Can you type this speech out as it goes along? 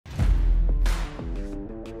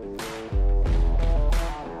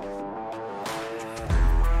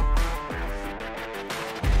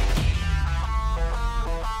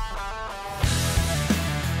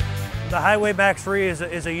The Highway Max 3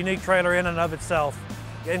 is a unique trailer in and of itself.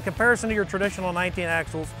 In comparison to your traditional 19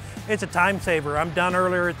 axles, it's a time saver. I'm done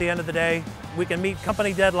earlier at the end of the day. We can meet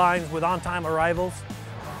company deadlines with on-time arrivals.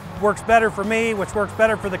 Works better for me, which works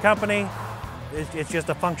better for the company. It's just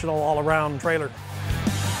a functional all-around trailer.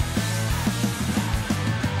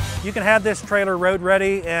 You can have this trailer road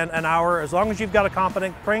ready in an hour as long as you've got a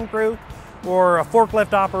competent crane crew or a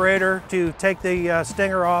forklift operator to take the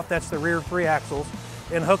stinger off, that's the rear 3 axles,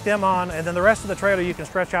 and hook them on, and then the rest of the trailer you can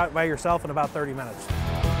stretch out by yourself in about 30 minutes.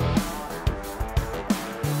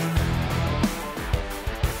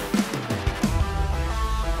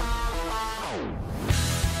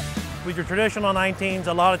 With your traditional 19s,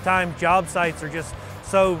 a lot of times job sites are just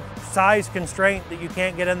so size constraint that you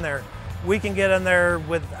can't get in there. We can get in there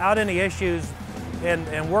without any issues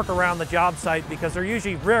and work around the job site because they're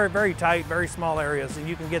usually very, very tight, very small areas, and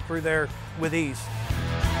you can get through there with ease.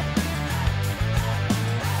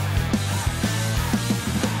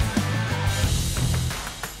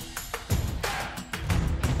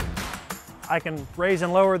 I can raise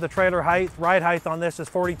and lower the trailer height. Ride height on this is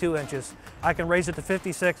 42 inches. I can raise it to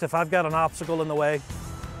 56 if I've got an obstacle in the way.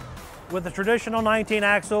 With the traditional 19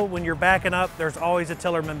 axle, when you're backing up, there's always a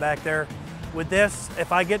tillerman back there. With this,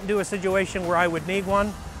 if I get into a situation where I would need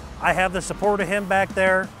one, I have the support of him back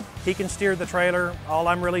there. He can steer the trailer. All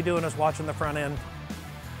I'm really doing is watching the front end.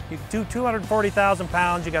 You do 240,000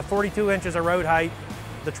 pounds, you got 42 inches of road height.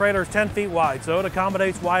 The trailer is 10 feet wide, so it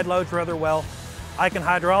accommodates wide loads rather well. I can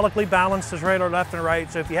hydraulically balance the trailer left and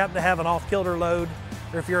right, so if you happen to have an off-kilter load,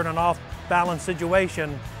 or if you're in an off-balance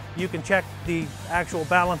situation, you can check the actual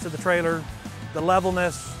balance of the trailer, the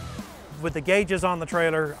levelness, with the gauges on the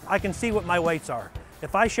trailer. I can see what my weights are.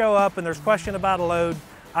 If I show up and there's question about a load,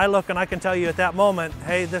 I look and I can tell you at that moment,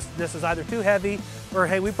 hey, this is either too heavy, or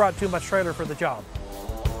hey, we brought too much trailer for the job.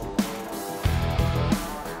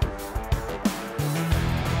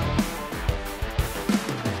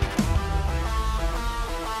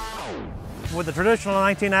 With the traditional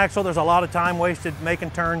 19 axle, there's a lot of time wasted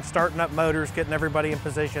making turns, starting up motors, getting everybody in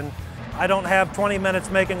position. I don't have 20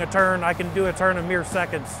 minutes making a turn. I can do a turn in mere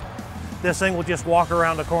seconds. This thing will just walk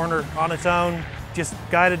around a corner on its own, just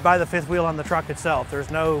guided by the fifth wheel on the truck itself.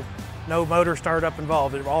 There's no motor startup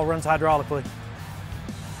involved. It all runs hydraulically.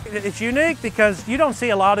 It's unique because you don't see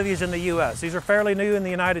a lot of these in the US. These are fairly new in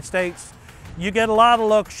the United States. You get a lot of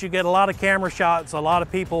looks, you get a lot of camera shots. A lot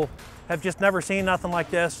of people have just never seen nothing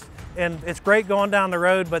like this. And it's great going down the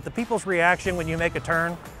road, but the people's reaction when you make a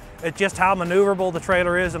turn, it's just how maneuverable the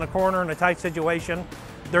trailer is in a corner in a tight situation.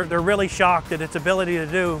 They're really shocked at its ability to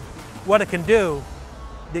do what it can do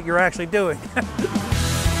that you're actually doing.